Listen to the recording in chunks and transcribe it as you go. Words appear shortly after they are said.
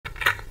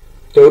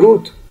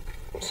درود،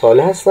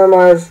 ساله هستم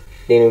از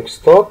لینوکس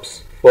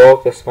تاپس با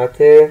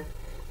قسمت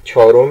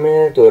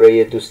 4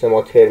 دوره دوست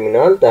ما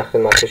ترمینال در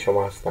خدمت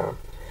شما هستم.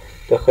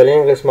 داخل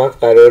این قسمت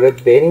قراره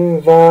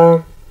بریم و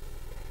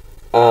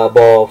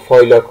با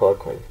فایل ها کار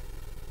کنیم.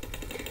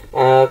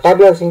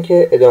 قبل از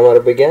اینکه ادامه رو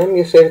بگم،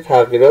 یه سری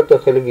تغییرات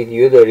داخل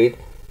ویدیو دارید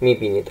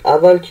میبینید.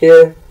 اول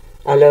که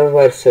علاوه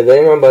بر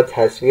صدای من با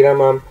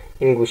تصویرم هم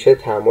این گوشه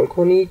تحمل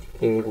کنید،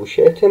 این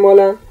گوشه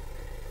احتمالاً،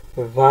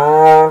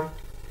 و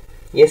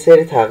یه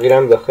سری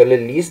تغییرم داخل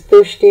لیست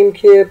داشتیم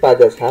که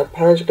بعد از هر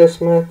 5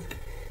 قسمت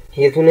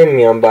یه دونه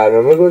میان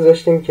برنامه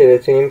گذاشتیم که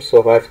بتونیم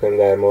صحبت کنیم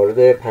در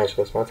مورد 5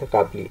 قسمت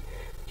قبلی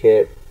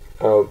که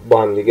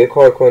با هم دیگه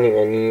کار کنیم،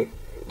 یعنی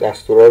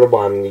دستورا رو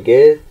با هم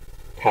دیگه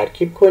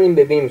ترکیب کنیم،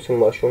 ببینیم میتونیم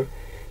باشون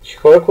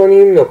چیکار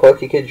کنیم،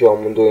 نکاتی که جا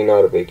مونده و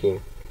اینا رو بگیم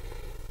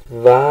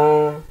و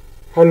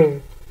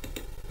همین.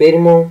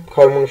 بریم و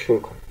کارمون رو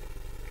شروع کنیم.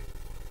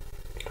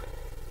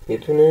 یه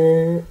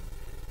دونه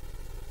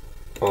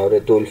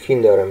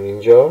دلفین دارم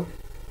اینجا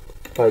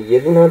و یه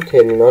دونه هم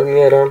ترمینال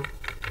میارم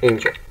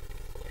اینجا.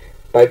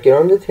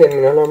 بک‌گراند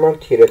ترمینال هم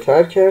تیره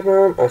تر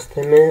کردم، از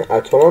تم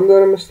اتم هم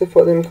دارم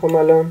استفاده میکنم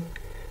الان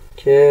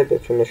که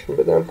بهتون نشون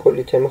بدم.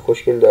 کلی تم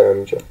خوشگل دارم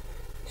اینجا،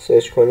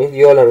 سرچ کنید.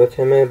 یه عالمه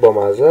تم با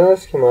مزه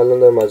است که من الان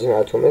دارم از این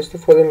اتم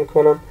استفاده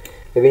میکنم.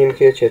 ببینیم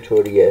که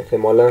چطوریه.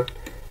 احتمالا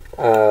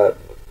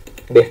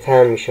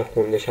بهتر میشه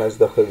خوندش از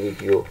داخل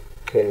ویدیو،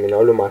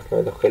 ترمینال و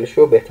متن داخلش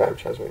رو بهتر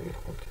میشه از ویدیو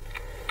خوند.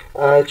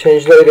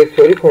 چنج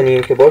دایرکتوری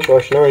کنیم که باش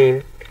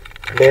آشناییم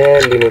به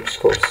لینوکس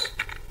کورس.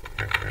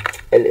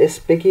 ls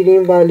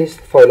بگیریم و لیست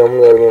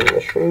فایلامون داره بهمون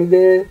نشون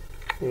میده.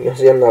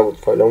 نیازی هم نبود،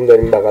 فایلامون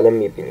داریم بغلم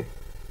میبینیم.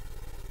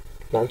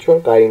 من چون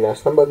قرین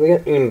هستم باید بگم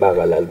این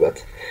بغل.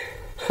 البته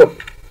خب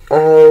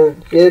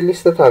یه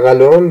لیست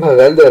تقلبم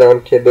بغل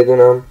دارم که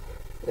بدونم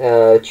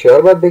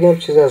چیار باید بگم،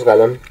 چیزی از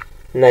قلم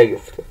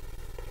نیفته.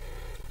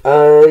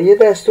 یه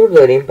دستور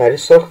داریم برای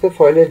ساخت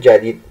فایل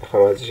جدید،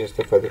 میخوام ازش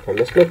استفاده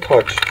کنیم، اسم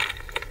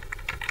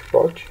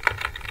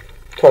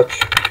تاچ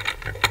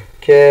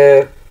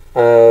که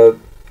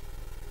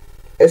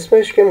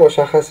اسمش که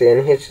مشخصه،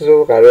 یعنی هیچ چیز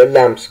رو قرار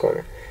لمس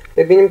کنه.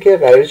 ببینیم که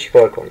قرار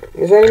چیکار کنه.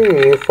 میذاریم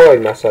نیو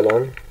فایل،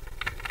 مثلا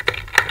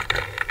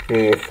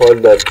نیو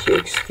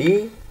فایل.txt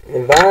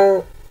و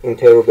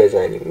اینتر رو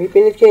بزنیم.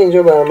 میبینید که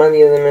اینجا برای من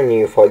یه دونه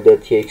نیو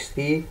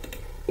فایل.txt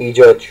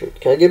ایجاد شد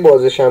که اگه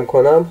بازش هم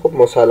کنم خب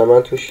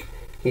مسلما توش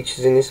هیچ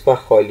چیزی نیست و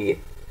خالیه.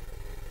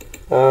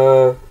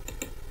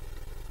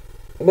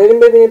 بریم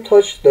ببینیم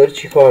تاچ داره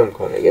چی کار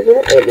میکنه. یه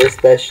دونه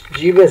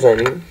ls-g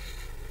بزنیم.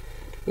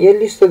 یه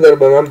لیست داره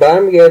به من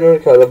برمیگردونه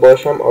که حالا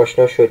باش هم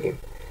آشنا شدیم.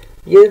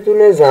 یه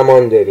دونه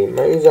زمان داریم.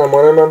 من این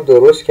زمانم هم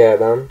درست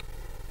کردم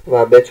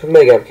و بهتون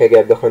بگم که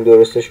اگر بخوایم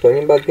درستش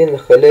کنیم باید بین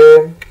داخل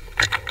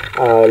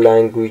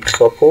language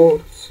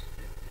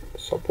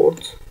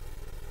support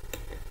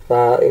و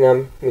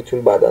اینم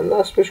میتونید بعدا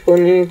نصبش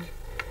کنید.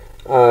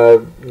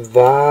 و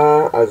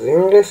از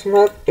این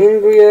قسمت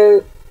این روی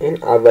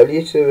این اولی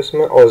یه چیزی به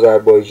اسم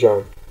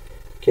آذربایجان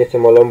که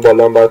احتمالا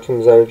بالا براتون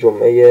میزنه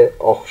جمعه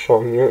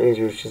آخشامی و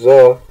اینجور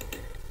چیزا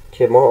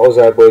که ما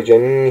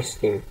آذربایجانی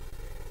نیستیم.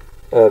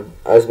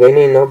 از بین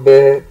اینا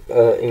به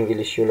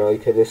انگلیش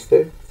یونایتد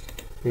استیت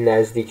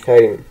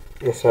نزدیکتریم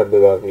نسبت به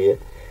بقیه.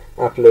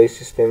 اپلای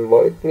سیستم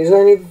واید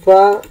میزنید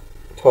و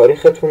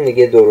تاریختون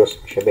دیگه درست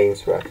میشه، به این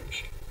صورت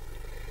میشه.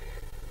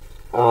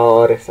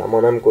 آره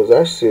زمانم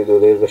گذشت، 32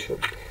 دقیقه شد.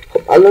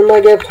 خب الان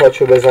اگر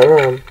تاچ رو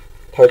بزنم،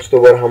 تاچ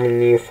دوباره همون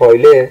نیو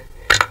فایله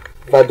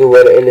و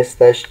دوباره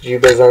ls-g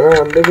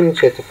بزنم، ببینید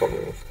چه اتفاقی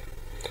میفته.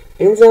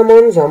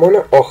 این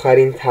زمان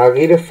آخرین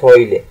تغییر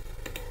فایله.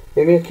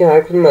 میبینید که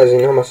هر کدوم از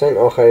اینها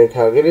مثلا آخرین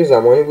تغییر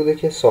زمانی بوده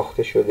که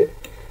ساخته شده.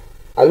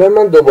 الان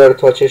من دوباره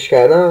تاچش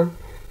کردم،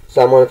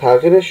 زمان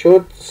تغییرش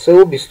شد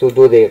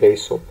 3:22 دقیقه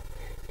صبح.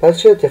 پس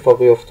چه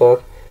اتفاقی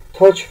افتاد؟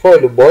 تاچ فایل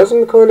رو باز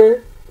میکنه،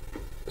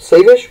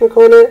 سیوش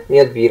میکنه،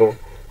 میاد بیرون.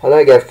 حالا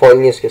اگر فایل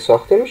نیست که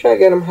ساخته میشه،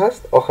 اگرم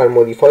هست آخر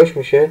مودیفایش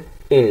میشه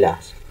این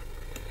لحظه.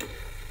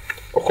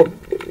 خب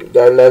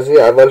در لحظه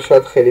اول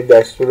شاید خیلی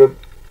دستور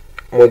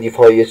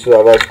مودیفای یه چیز رو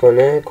عوض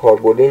کنه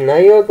کاربردی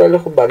نیاد، ولی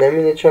خب بعد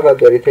اینه چقدر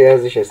دارید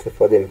ازش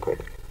استفاده میکنید.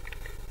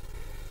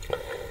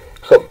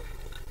 خب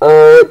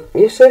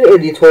یه سری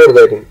ادیتور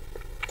داریم.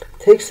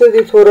 تکست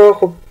ادیتورها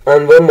خب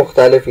انواع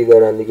مختلفی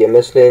دارن دیگه،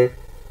 مثل این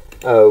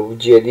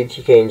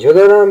جدیدی که اینجا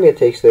دارم، یه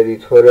تکست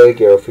ادیتور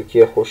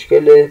گرافیکی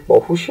خوشگله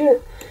باهوشه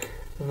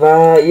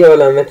و یه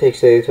عالمه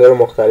تکست ادیتور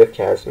مختلف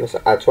که هست مثل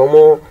اتم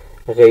و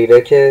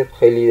غیره که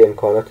خیلی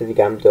امکانات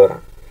دیگه هم دارن.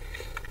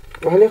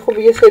 ولی خب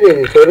یه سری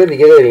ادیتور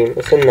دیگه داریم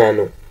مثل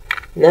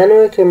نانو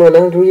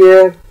احتمالا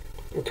روی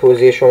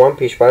توضیح شما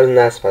پیش‌فرض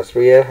نصب هست،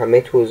 روی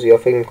همه توضیحا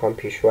فکر می‌کنم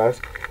پیش‌فرض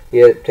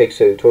یه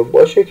تکست ادیتور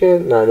باشه که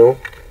نانو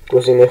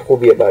گزینه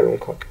خوبیه برای اون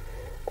کار.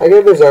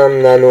 اگر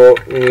بزنم نانو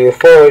نیو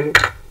فایل،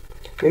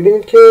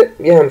 میبینید که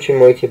یه همچین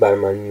محیطی بر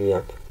من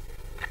میاد.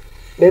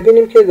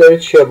 ببینیم که داره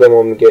چیا به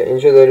ما میگه.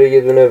 اینجا داره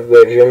یه دونه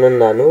ورژن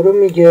نانو رو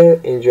میگه،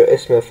 اینجا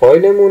اسم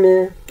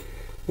فایلمونه،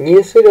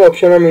 یه سری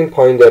آپشن هم این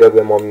پایین داره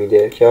به ما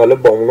میده که حالا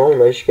با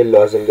اونایش که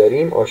لازم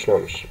داریم آشنا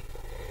میشیم.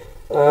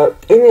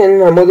 این یعنی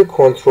نماد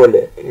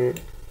کنترله. این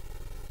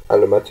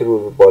علامت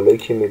رو بالایی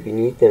که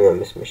میبینید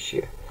نمیدونم اسمش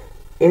چیه.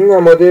 این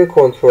نماد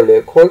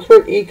کنترله.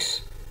 کنترل ایکس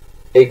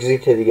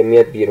اگزیت دیگه،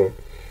 میاد بیرون.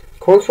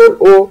 کنترل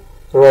او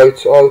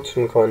رایت آوت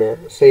میکنه،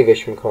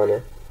 سیوش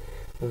میکنه.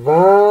 و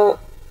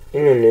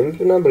اینو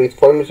نمیدونم، رید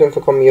فایل میتونیم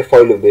فکر کنم یه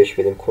فایل رو بهش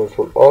بدیم.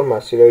 کنترل آر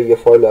مسیرهای یه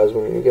فایل از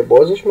اون میگه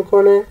بازش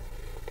میکنه،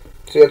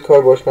 زیاد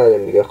کار باش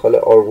نداریم دیگه، خاله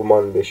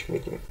آرگومان بهش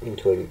میدیم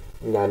اینطوری،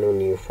 نانو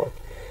نیو فایل.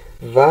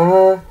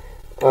 و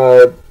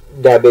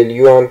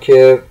دبلیو هم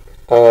که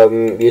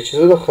یه چیز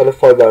رو داخل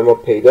فایل بر ما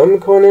پیدا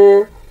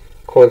میکنه،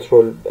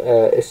 کنترل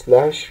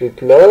اسلش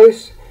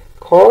ریپلایس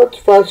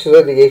کارت و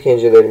چیزا دیگه که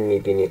اینجا داریم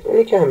میبینید.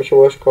 اونی که همیشه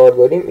باش کار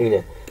داریم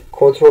اینه،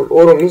 کنترل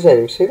او رو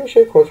میزنیم سیو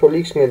میشه، کنترل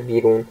ایکس میاد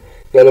بیرون،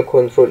 یا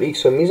کنترل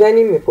ایکس رو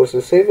میزنیم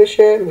میپرسه سیو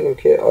بشه، میگیم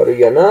که آره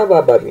یا نه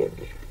و بعد میاد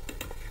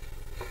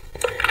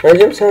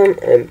بیرون.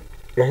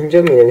 من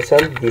اینجا می نویسم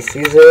this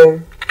is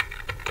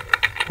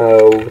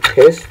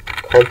test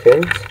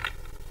content.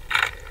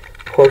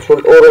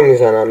 کنترل او رو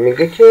میزنم،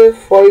 میگه که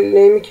فایل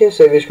نیمی که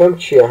سیوش کنم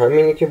چیه،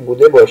 همینی که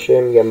بوده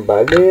باشه، میگم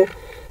بله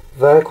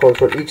و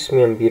کنترل ایکس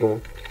میام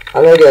بیرون.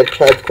 الان اگر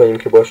کد کنیم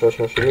که باش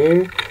آشنا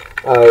شدیم،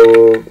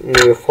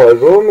 نیو فایل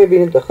رو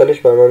میبینید داخلش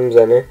بر من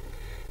میزنه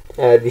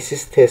this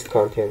is test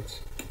content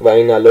و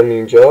این الان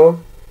اینجا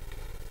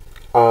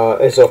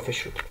اضافه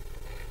شد.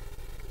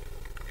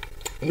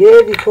 یه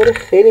ادیتور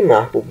خیلی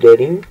محبوب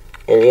داریم،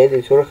 یعنی یه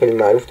ادیتور خیلی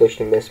معروف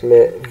داشتیم به اسم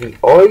وی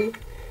آی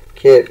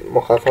که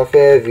مخفف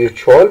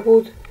ویرچوال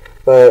بود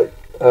و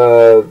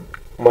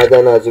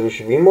اومدن از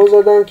روش ویمو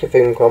زدن که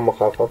فکر میکنم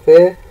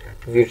مخفف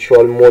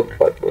ویرچوال مود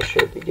باید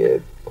باشه دیگه.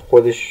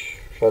 خودش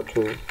شاید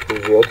تو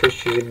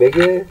توضیحاتش چیزی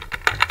بگه،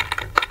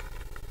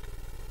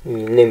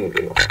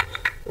 نمیدونم،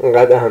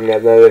 اینقدر اهمیت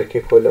نداره که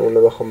کل اون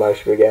رو بخوام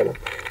برش بگردم.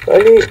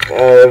 ولی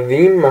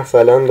ویم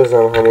مثلا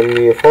بزنم همون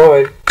نیو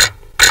فایل،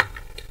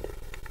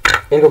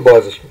 این رو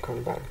بازش میکنه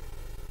برام.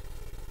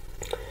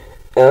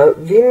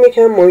 ویم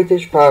یکم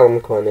محیطش فرق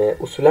میکنه،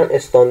 اصولا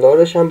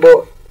استانداردش هم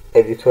با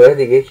ادیتور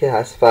دیگه که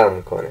هست فرق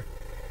میکنه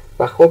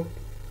و خب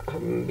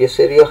یه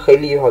سری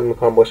خیلی حال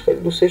میکنن باش، خیلی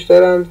دوستش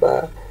دارند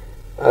و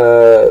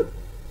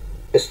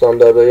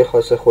استانداردهای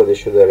خاص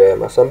خودشو داره.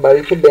 مثلا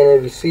برای که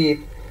بنویسید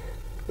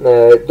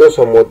دو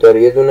تا مود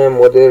داره، یه دونه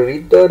مود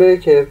رید داره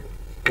که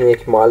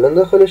یک ما الان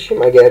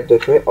داخلشیم، اگر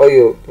دکمه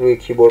آیو روی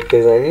کیبورد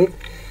بزنید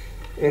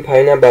این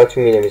پایین هم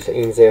براتون مینویسه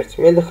اینزرت،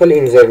 میاد داخل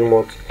اینزرت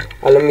مود.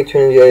 الان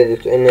میتونید یه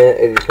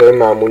ادیتور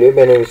معمولی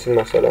بنویسید،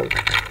 مثلا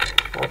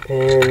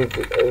append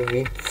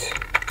with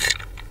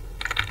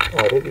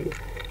آره دیگه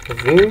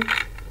ویم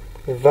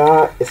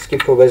و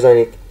اسکیپ رو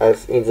بزنید، از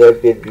اینزرت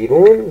بیاد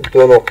بیرون،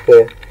 دو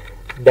نقطه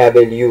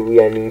W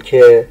یعنی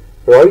که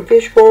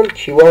رایتش کن،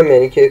 کیو هم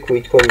یعنی که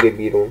کویت کن به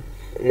بیرون.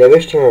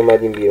 نوشتیم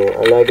اومدیم بیرون.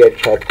 الان اگر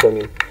کد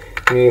کنیم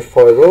نیو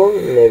فایل رو،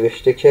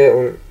 نوشته که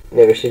اون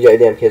نوشته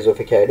جدیدی هم که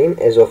اضافه کردیم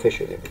اضافه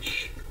شده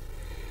بشه.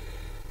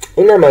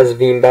 اینم از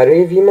ویم.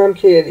 برای ویم هم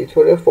که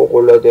ادیتور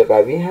فوق‌العاده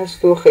قوی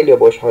هست و خیلی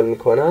باش حال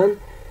میکنن،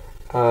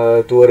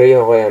 دوره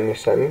آقای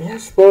امیرسامی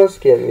هست باز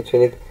که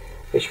میتونید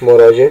بهش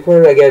مراجعه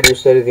کنید اگر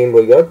دوست دارید ویم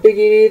رو یاد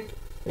بگیرید.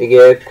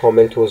 دیگه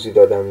کامل توضیح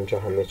دادم اونجا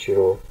همه چی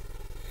رو.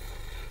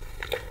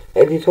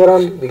 ادیتور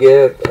هم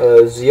دیگه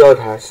زیاد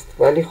هست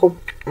ولی خب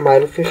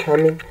معروفش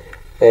همین،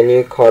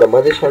 یعنی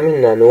کارآمدش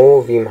همین نانو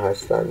و ویم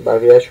هستن،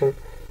 بقیهشون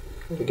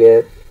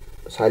دیگه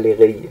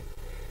سلیقه‌ایه،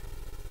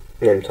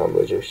 نمیتونم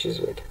راجبش چیز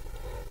بگم.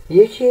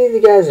 یکی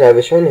دیگه از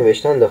روش‌های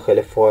نوشتن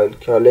داخل فایل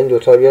که حالا این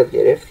دوتا رو یاد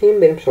گرفتیم،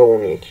 بریم سراغ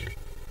اون یکی.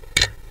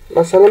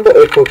 مثلا با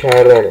اکو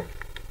کردنه،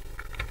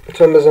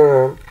 میتونم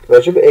بزنم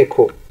راجب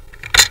اکو،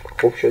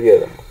 خوب شد یادم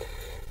بود.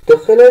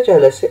 داخل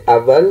جلسه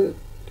اول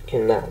که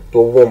نه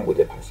دوم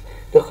بوده، پس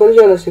داخل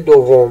جلسه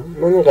دوم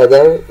من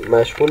اینقدر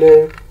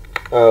مشغول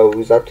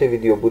ضبط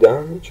ویدیو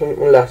بودم چون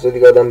اون لحظه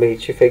دیگه آدم به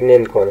هیچی فکر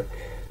نمیکنه،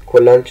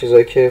 کلا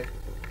چیزایی که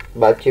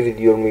بعد که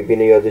ویدیو رو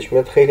میبینه یادش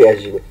میاد خیلی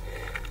عجیبه.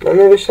 من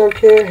نوشتم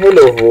که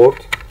هلو ورد،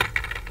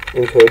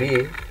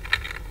 اینطوری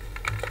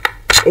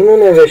اینو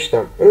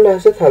نوشتم، اون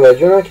لحظه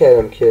توجه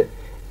نکردم که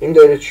این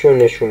داره چی رو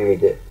نشون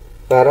میده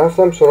و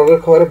رفتم سراغ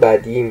کار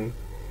بعدیم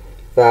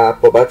و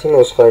بابت این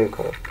عذرخواهی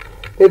میکنم.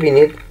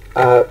 ببینید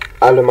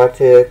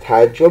علامت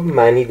تعجب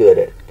معنی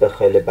داره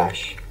داخل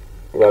بش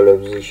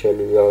ولی زیشل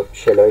یا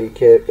شلایی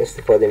که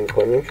استفاده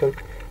میکنیم، چون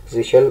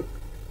زیشل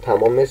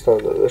تمام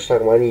استانداردش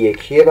تقریبا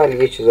یکیه ولی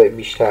یه چیزای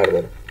بیشتر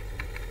داره.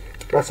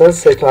 مثلا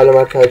 3 تا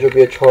علامت تعجب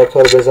یا 4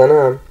 تا رو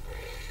بزنم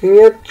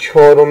میاد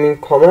 4مین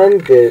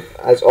کامند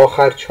از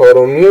آخر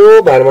 4می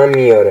رو بر من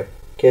میاره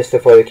که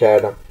استفاده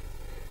کردم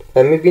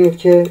و میبینید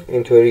که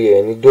اینطوریه،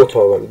 یعنی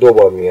 2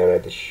 بار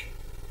میاردش.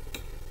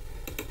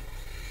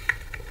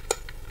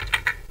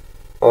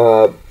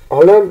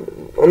 حالا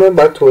اونو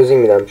بعد توضیح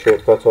میدم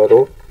شورتکات ها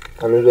رو،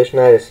 هنوز بهش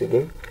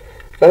نرسیدیم.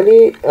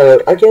 ولی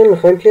اگر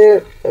میخوایم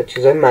که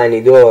چیزای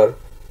معنی دار،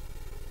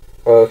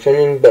 چون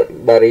این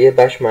برای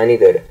بش معنی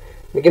داره،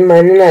 میگه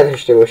معنی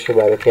نداشته باشه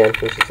برای که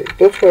همچین چیزی،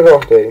 2 تا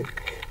راه داریم.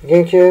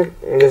 میگه که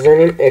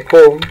بزنیم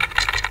اکو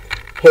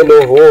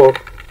هلو ورد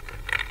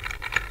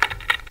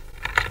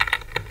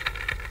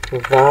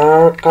و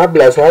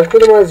قبل از هر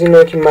کدوم از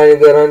اینا که معنی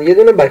دارن یه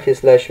دونه بک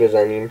اسلش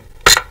بزنیم.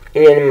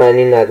 این یعنی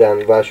معنی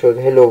ندن و شد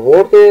هلو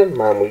ورد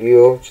معمولی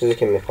و چیزی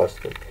که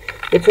میخواستیم.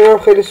 میتونم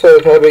خیلی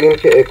ساده‌تر بگیم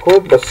که اکو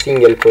با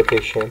سینگل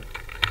کوتیشن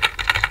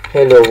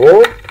هلو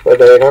ورد و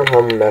دقیقا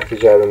همون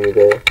نتیجه رو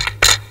میده.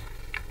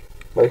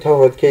 من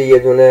تا حد که یه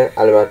دونه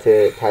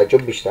علامت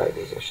تعجب بیشتر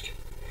گذاشتیم.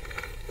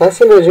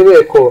 پس این راجع به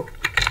اکو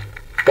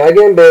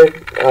برگردیم به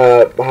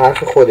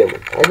حرف خودمون.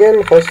 اگر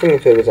میخواستیم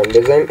اینطور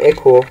بزنیم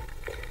اکو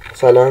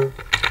مثلا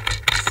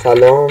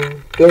سلام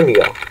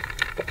دنیا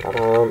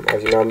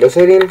از اینا هم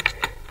بذاریم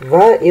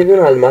و یه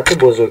دونه علامت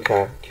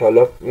بزرگتر که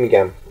حالا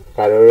میگم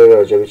قراره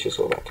راجع به چی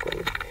صحبت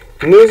کنیم.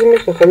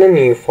 میزیمش داخل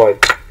نیو فایل.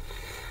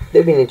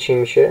 ببینید چی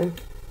میشه.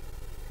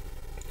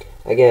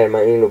 اگر من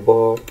این رو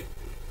با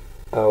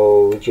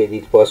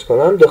جدید باز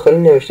کنم داخل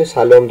نوشته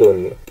سلام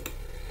دنیا.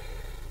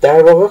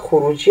 در واقع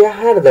خروجی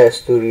هر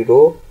دستوری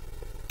رو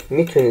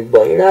میتونید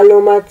با این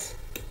علامت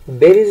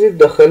بریزید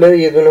داخل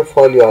یه دونه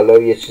فایل یا حالا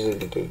یه چیز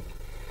دیگه.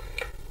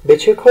 به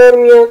چه کار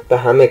میاد؟ به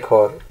همه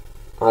کار.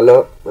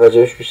 حالا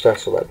راجبش بیشتر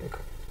صحبت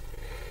میکنم.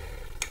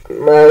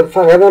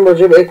 فقط هم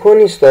راجب اکو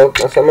نیست.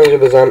 مثلا من اینجا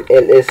بزنم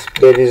ls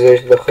بریزش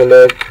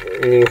داخل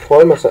نیو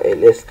فایل، مثلا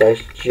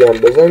ls-g هم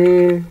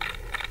بزنیم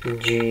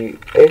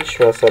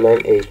gh مثلا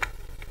a.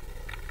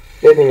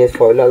 ببینید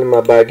فایل الان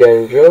من برگردم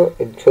اینجا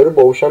ادیتور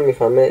باهوش هم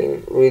میفهمه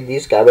این روی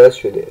دیسک عوض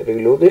شده.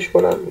 ریلودش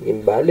کنم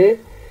میگیم بله،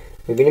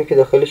 میبینیم که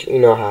داخلش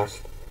اینا هست.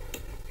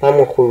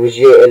 همون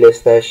خروجی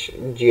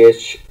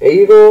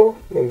ls-gha رو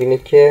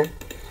میبینید که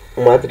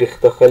اومد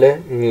ریخت داخل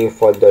نیو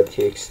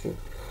فایل.txt.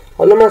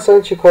 حالا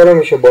مثلا چه کارا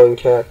میشه با این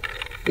کرد؟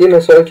 یه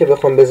مثالی که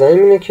بخوام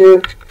بزنیم اینه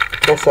که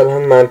مثلا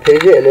من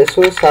پیج ls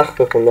رو سخت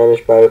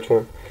بخوندمش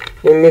براتون،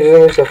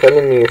 میریزمش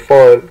داخل نیو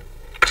فایل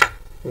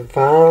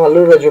و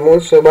حالا راجع به اون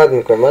صحبت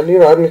میکنم. ولی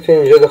راحت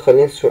میتونید اینجا داخل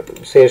این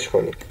سرچ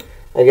کنید.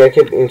 اگر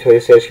که اینطوری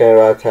سرچ کنید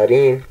راحت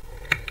ترین،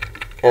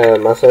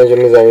 مثلا اینجا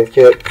میزنید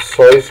که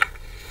سایز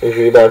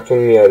اینجوری براتون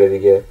میاره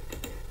دیگه.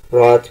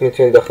 راحت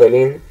میتونید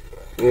داخل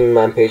این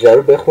من پیج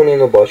رو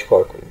بخونین و باش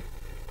کار کنید.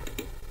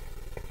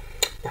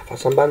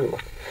 نفسم بند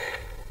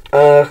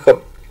اومد. خب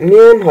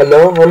میایم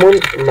حالا همون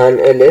من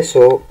ls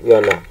رو یا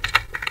نه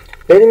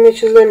بریم یه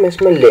چیز داریم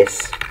اسم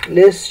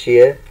لس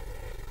چیه؟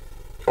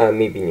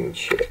 میبینیم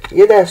چیه.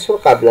 یه دستور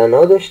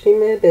قبلا داشتیم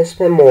به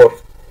اسم مور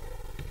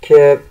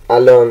که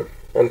الان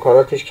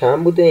امکاناتش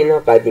کم بوده، اینا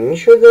قدیمی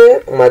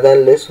شده، اومدن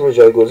لس رو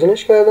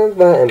جایگزینش کردن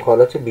و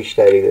امکانات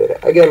بیشتری داره.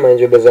 اگر من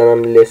اینجا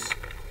بزنم لس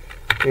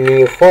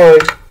نیو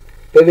فایل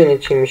ببینید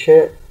چی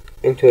میشه.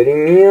 اینطوری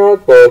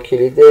میاد با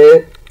کلید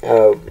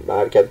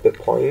حرکت به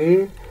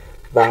پایین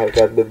و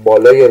حرکت به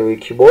بالا یا روی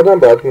کیبوردم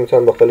باید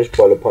میتونم داخلش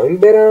بالا پایین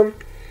برم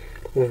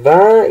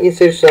و یه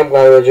سری چیزا هم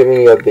قرار راجع به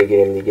این یاد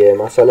بگیریم دیگه.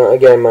 مثلا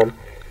اگر من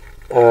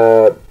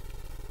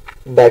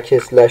بک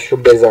اسلش رو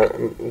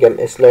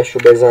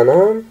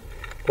بزنم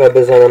و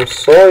بزنم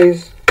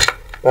سایز،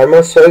 بر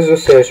من سایز رو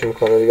سرچ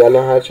میکنه دیگه.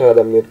 الان هر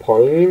چقدر میاد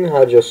پایین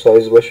هر جا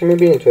سایز باشه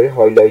میبینید اینطوری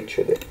هایلایت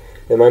شده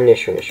به من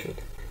نشونش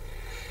میده.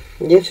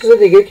 یه چیز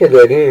دیگه که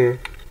داریم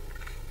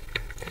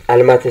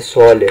علامت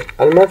سواله.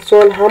 علامت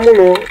سوال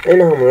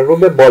همونه رو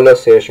به بالا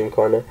سرچ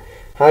میکنه.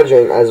 هر جا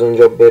این از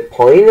اونجا به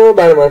پایین رو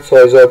برای من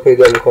سایزها رو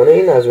پیدا میکنه،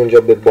 این از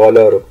اونجا به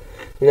بالا رو،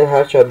 این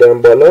هر چقدر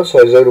برم بالا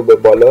سایزها رو به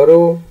بالا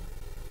رو،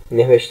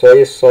 نوشته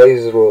های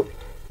سایز رو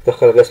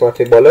داخل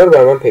قسمت بالا رو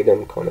برای من پیدا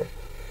میکنه.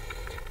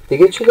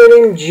 دیگه چی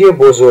داریم؟ جی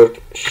بزرگ.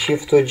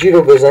 شیفت و جی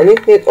رو بزنید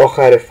میاد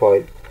آخر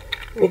فایل.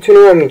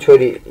 میتونیم هم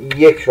اینطوری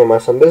یک رو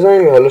مثلا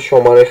بزنیم، حالا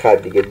شماره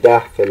خط دیگه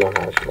 10 فلان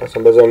هست،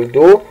 مثلا بزنیم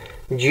 2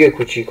 جی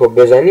کوچیک رو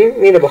بزنیم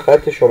میره به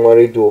خط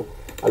شماره 2.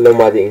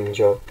 الان اومده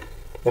اینجا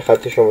به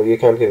خط شماره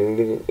 1 هم که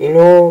میبینید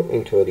اینو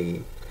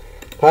اینطوری.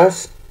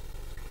 پس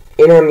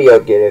این هم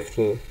یاد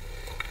گرفتیم.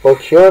 با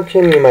کیاب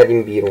که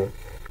میمدیم بیرون.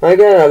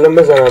 اگر الان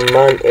بزنم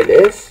من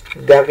ls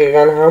دقیقا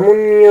همون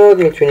میاد،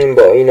 میتونیم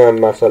با این هم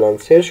مثلا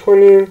سرچ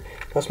کنیم.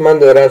 پس من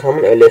داره از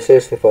همون ls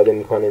استفاده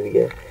میکنه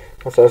دیگه.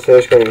 مثلا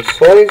سرچ کنیم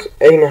سایز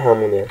این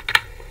همونه،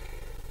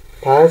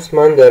 پس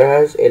من داره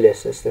از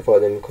ls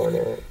استفاده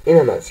میکنه. این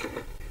هم از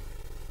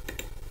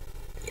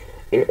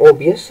این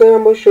OBS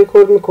دارم باش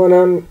رکورد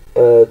میکنم،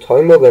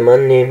 تایم رو به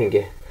من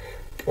نمیگه.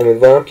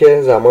 امیدوارم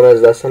که زمان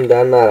از دستم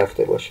در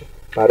نرفته باشه.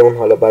 برای اون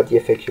حالا باید یه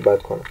فکری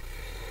باید کنم.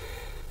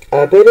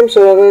 بریم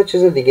سراغ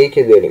چیز دیگه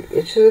که داریم.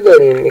 یه چیزی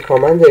داریم، یه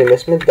کامند داریم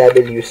اسم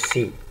WC.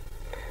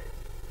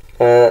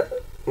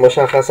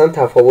 مشخصا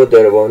تفاوت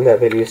داره با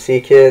اون WC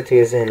که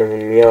توی ذهنمون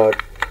میاد.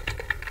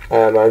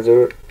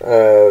 منظور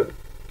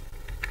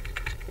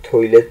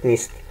تویلت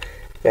نیست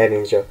در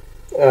اینجا.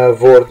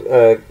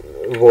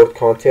 ورد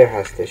کانتر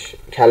هستش،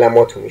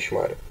 کلماتو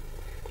میشماره.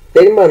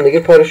 بریم با هم دیگه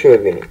کارشو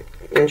ببینیم.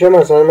 اینجا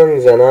مثلا من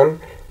میزنم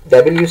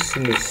WC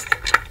لیست.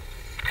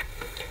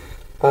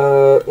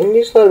 این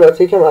لیست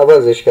البته یکم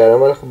عوضش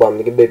کردم ولی خب با هم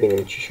دیگه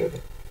ببینیم چی شده،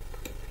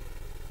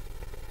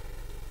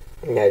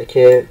 یعنی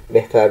که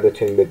بهتر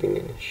بتونیم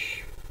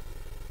ببینینش،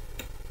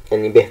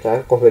 یعنی بهتر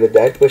قابل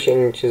درک باشه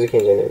این چیزی که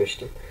اینجا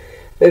نوشتیم.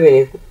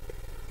 ببینید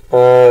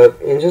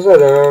اینجا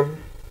زدم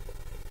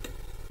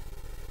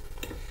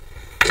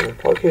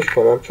پاکش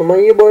کنم، چون من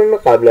یه بار اینو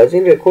قبل از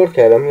این رکورد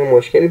کردم، یه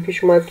مشکلی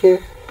پیش اومد که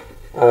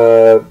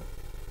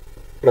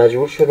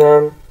مجبور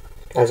شدم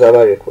از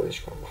اول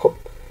رکوردش کنم. خب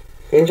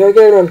اینجا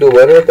اگر من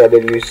دوباره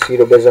WC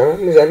رو بزنم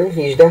میزنه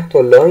 18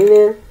 تا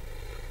لاینه،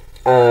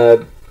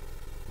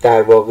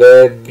 در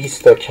واقع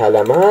 20 تا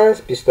کلمه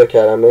است. 20 تا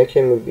کلمه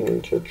که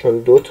میبینید چون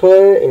دو تاه،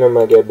 اینا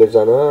مگر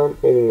بزنم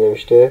میبینید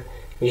نوشته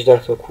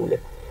 18 تا کوله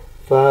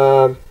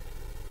و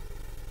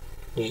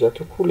 18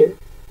 تا کوله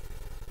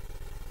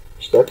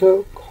 18 تا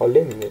کاله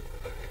میبینید.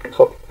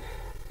 خب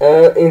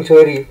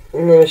اینطوری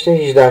این نوشته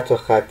 18 تا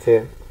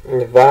خطه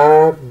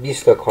و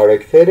 20 تا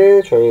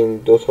کاراکتره، چون این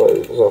دو تا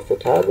اضافه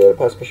تر داره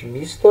پس میشه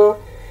 20 تا.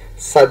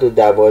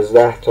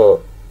 112 تا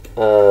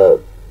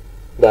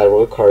در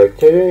واقع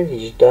کاراکتره،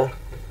 18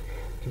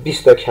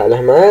 20 تا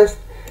کلمه است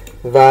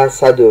و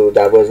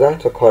 112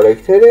 تا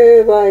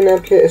کاراکتره و اینم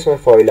که اسم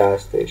فایل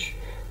هستش.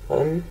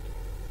 من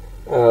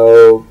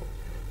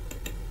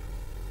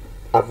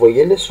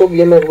اوایل صبح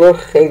یه مقدار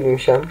خیلی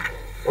میشم،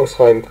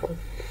 عذرخواهی میکنم.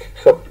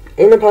 خب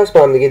اینو پس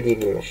با هم دیگه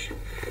دیدیمش.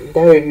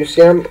 WC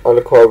هم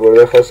حالا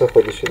کاربرد خاص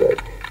خودشو داره.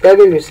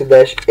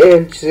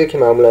 WC-L چیزی که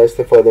معمولا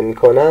استفاده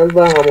میکنن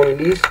و همون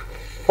لیست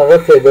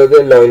فقط تعداد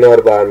لاین‌ها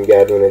رو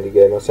برمیگردونه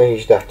دیگه، مثلا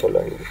 18 تا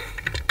لاین بود.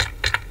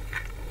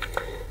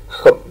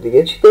 خب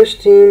دیگه چی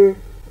داشتیم؟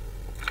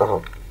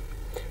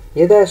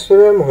 یه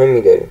دستور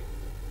مهمی داریم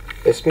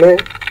اسم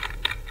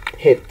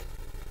هد.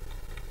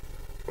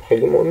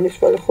 خیلی مهم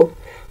نیست ولی خب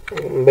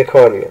به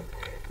کار میاد.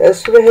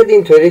 دستور هد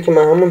اینطوری که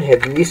من همون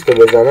هد لیست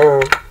رو بزنم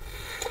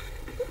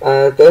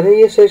داره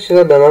یه سری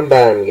چیزا به من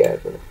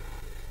برمیگردونه.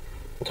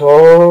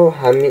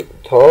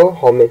 تا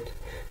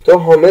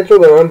حامد رو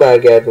به من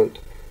برگردوند،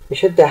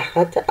 میشه 10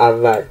 خط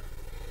اول.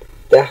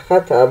 10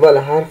 خط اول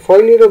هر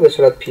فایلی رو به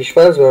صورت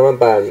پیش‌فرض به من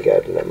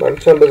برمیگردونه. من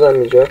میتونم بزنم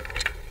اینجا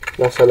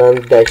مثلا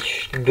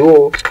داش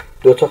 2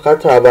 تا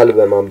خط اول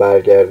به من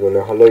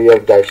برگردونه، حالا یا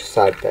داش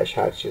 100 داش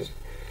هر چیز.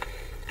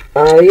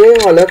 یه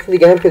حالت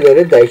دیگه هم که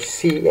داره داش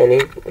سی،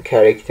 یعنی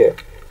کاراکتر.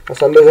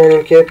 مثلا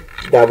بزنیم که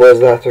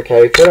 12 تا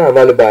کاراکتر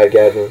اول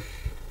برگردون.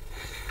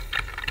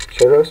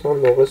 چرا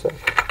اسمم ناقصه؟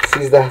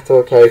 13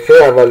 تا کاراکتر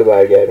اول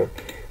برگردون.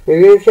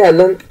 میبینید که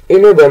الان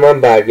اینو به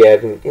من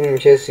برگردون. این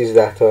میشه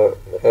 13 تا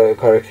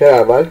کاراکتر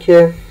اول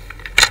که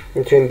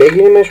میتونیم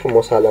بگیریمش. خب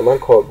مسلما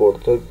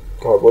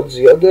کاربرد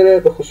زیاد داره،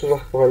 به خصوص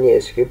وقتی میخواین یه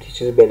اسکریپت یه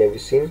چیزی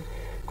بنویسین،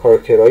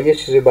 کاراکترها یه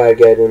چیزی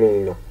برگردونه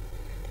اینا.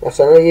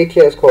 مثلا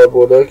یکی از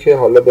کاربردهایی که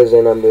حالا به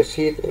ذهنم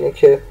رسید اینه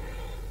که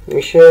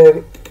میشه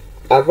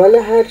اول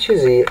هر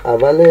چیزی،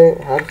 اول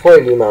هر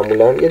فایلی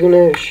معمولا یه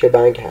دونه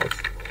شبنگ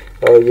هست،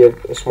 یه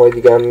اسمای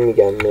دیگه هم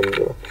میگم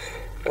نمیدونم.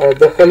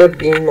 داخل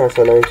بین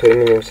مثلا اینطوری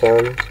مینویسم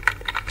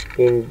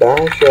بین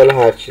بخش یا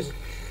هر چیزی.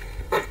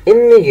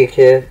 این میگه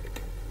که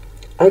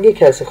اگه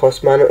کسی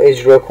خواست منو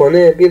اجرا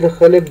کنه بیا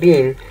داخل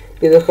بین،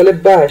 بیا داخل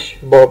بش،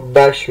 با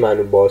بش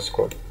منو باز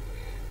کن.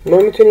 ما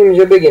میتونیم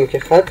اینجا بگیم که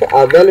خط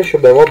اولشو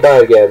به ما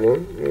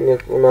برگردون.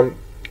 اونم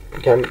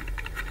کم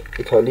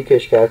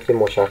ایتالیکش کرد که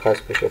مشخص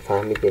بشه،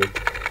 فهمیدیم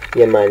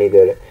یه معنی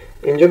داره.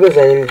 اینجا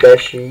بزنیم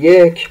داش 1،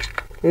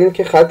 این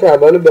که خط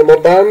اولو به ما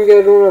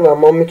برمیگردونه و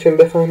ما میتونیم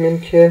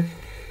بفهمیم که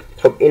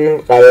خب این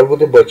قرار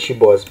بوده با چی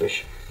باز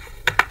بشه.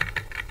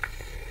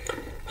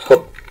 خب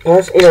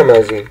پس اینم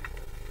از این.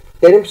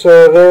 بریم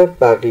سراغ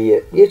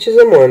بقیه. یه چیز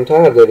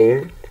مهمتر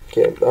داریم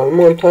که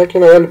مهمتر که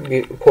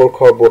اول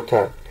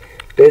پرکاربردتر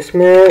به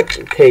اسم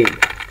تیل.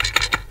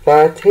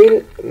 و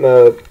تیل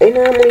این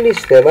همون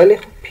لیسته ولی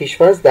خب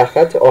پیش‌فرض در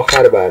خط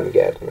آخر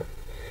برمیگردونه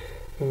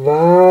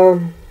و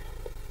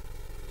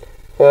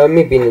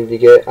میبینید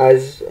دیگه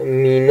از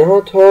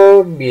مینا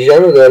تا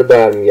بیژن رو داره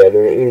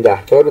برمیگردونه، این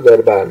 10 تا رو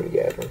داره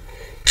برمیگردونه.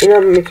 این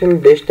هم میتونیم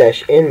بهش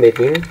داش ان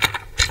بدیم.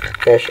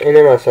 داش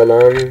ان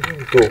مثلا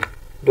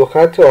 2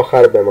 خط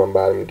آخر به من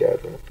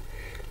برمیگردونه.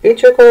 این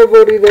چه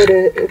کاربردی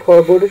داره؟ این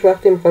کاربردش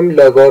وقتی میخوایم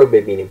لاگا رو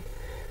ببینیم.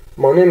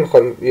 ما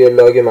نمیخوایم یه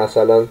لاگ،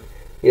 مثلا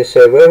یه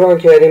سرور ران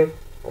کردیم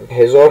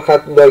 1000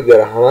 خط لاگ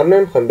داره، همه رو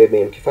نمیخوایم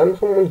ببینیم که، فقط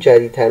میخوایم اون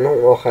جدیدترین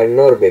اون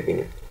آخرینا رو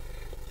ببینیم.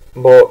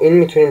 با این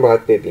میتونیم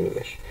راحت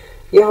ببینیمش.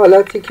 یه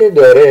حالتی که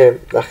داره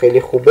و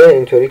خیلی خوبه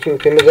اینطوری که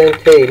میتونیم بزنیم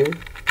تیل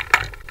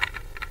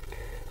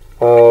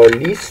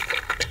لیست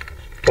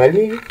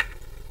ولی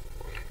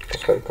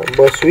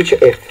با سویچ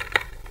F.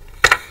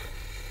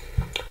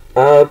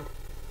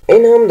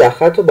 این هم در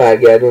خط رو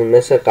برگردون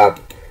مثل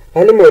قبل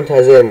ولی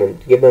منتظر موند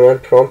دیگه. به من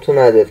پرامپت رو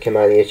نداد که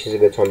من یه چیزی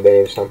بتونم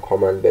بنویسم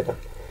کامنت بدم.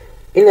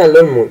 این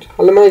الان موند.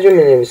 حالا من اینجا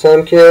می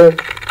نویسم که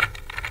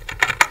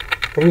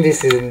این this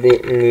is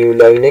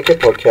new line که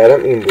پاک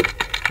کردم این بود.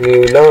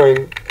 new line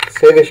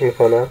سیوش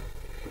میکنم.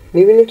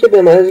 میبینید که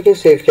به محضی که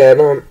سیو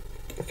کردم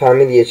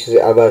فهمید یه چیزی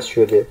عوض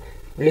شده،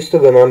 لیست رو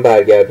به من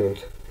برگردوند.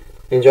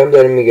 اینجا هم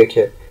داره میگه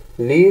که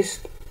لیست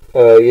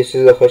یه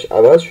چیزی داخلش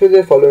عوض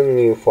شده، following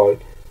new file،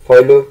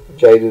 فایل رو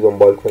جدید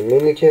دنبال کنید.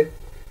 میبینید که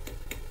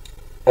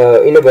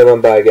اینو به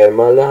من برگرد.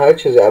 من هر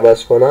چیزی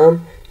عوض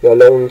کنم یا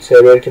حالا اون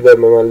سرور که داره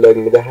به من لاگ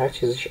میده هر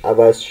چیزش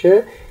عوض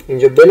شه،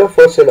 اینجا بلا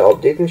فاصله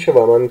آپدیت میشه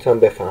و من میتونم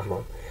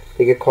بفهمم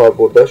دیگه.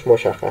 کاربرداش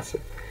مشخصه.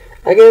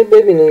 اگر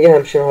ببینید یه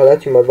همچین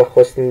حالتی اومد و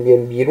خواستیم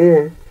بیایم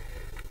بیرون،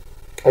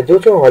 دو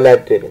تا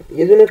حالت داریم.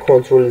 یه دونه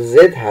کنترل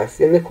زد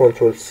هست، یه دونه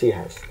کنترل سی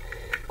هست.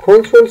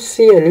 کنترل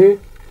سی یعنی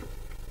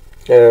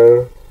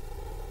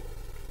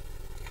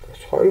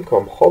خواهی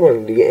میکنم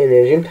خوابم دیگه،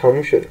 انرژیم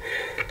تموم شده.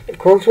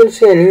 کنترل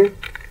سی یعنی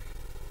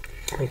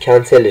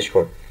کنسلش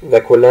کن و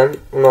کلا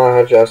اونو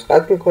هر جا از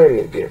قطع میکنیم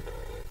میبیرم.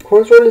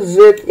 کنترل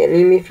زد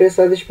یعنی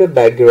میفرستدش به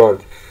بک‌گراند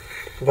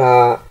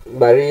و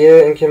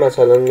برای اینکه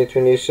مثلا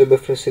میتونید چه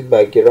بفرستید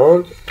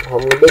بک‌گراند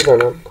همون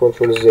بزنم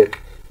کنترل زد،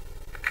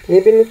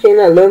 میبینید که این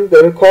الان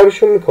داره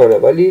کارشو میکنه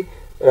ولی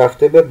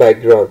رفته به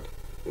بک‌گراند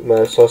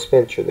و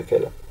ساسپند شده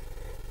فعلا.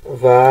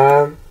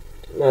 و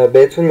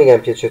بهتون میگم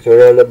که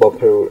چطوری حالا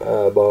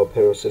با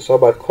پروسس ها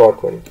باید کار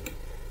کنید.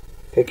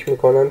 فکر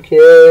میکنم که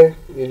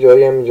یه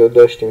جایی هم اینجا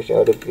داشته میشه،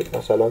 آره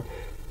مثلا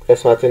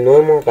قسمت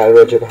نورمون قرار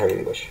راجع به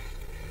همین باشه.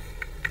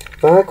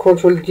 و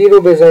کنترل دی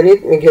رو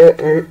بزنید میگه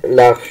اون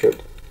لغو شد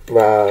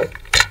و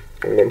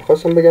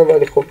نمیخواستم بگم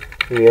ولی خب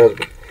نیاز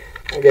بود.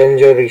 اگر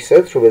اینجا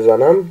ریست رو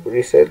بزنم،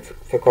 ریست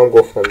فکر کنم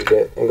گفتم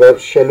دیگه، انگار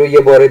شلو یه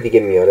بار دیگه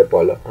میاره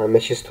بالا، همه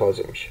چیز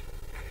تازه میشه.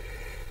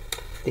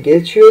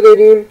 دیگه چی رو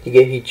داریم؟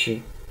 دیگه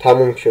هیچی،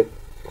 تموم شد.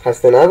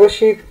 خسته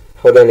نباشید،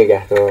 خدا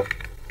نگهدار.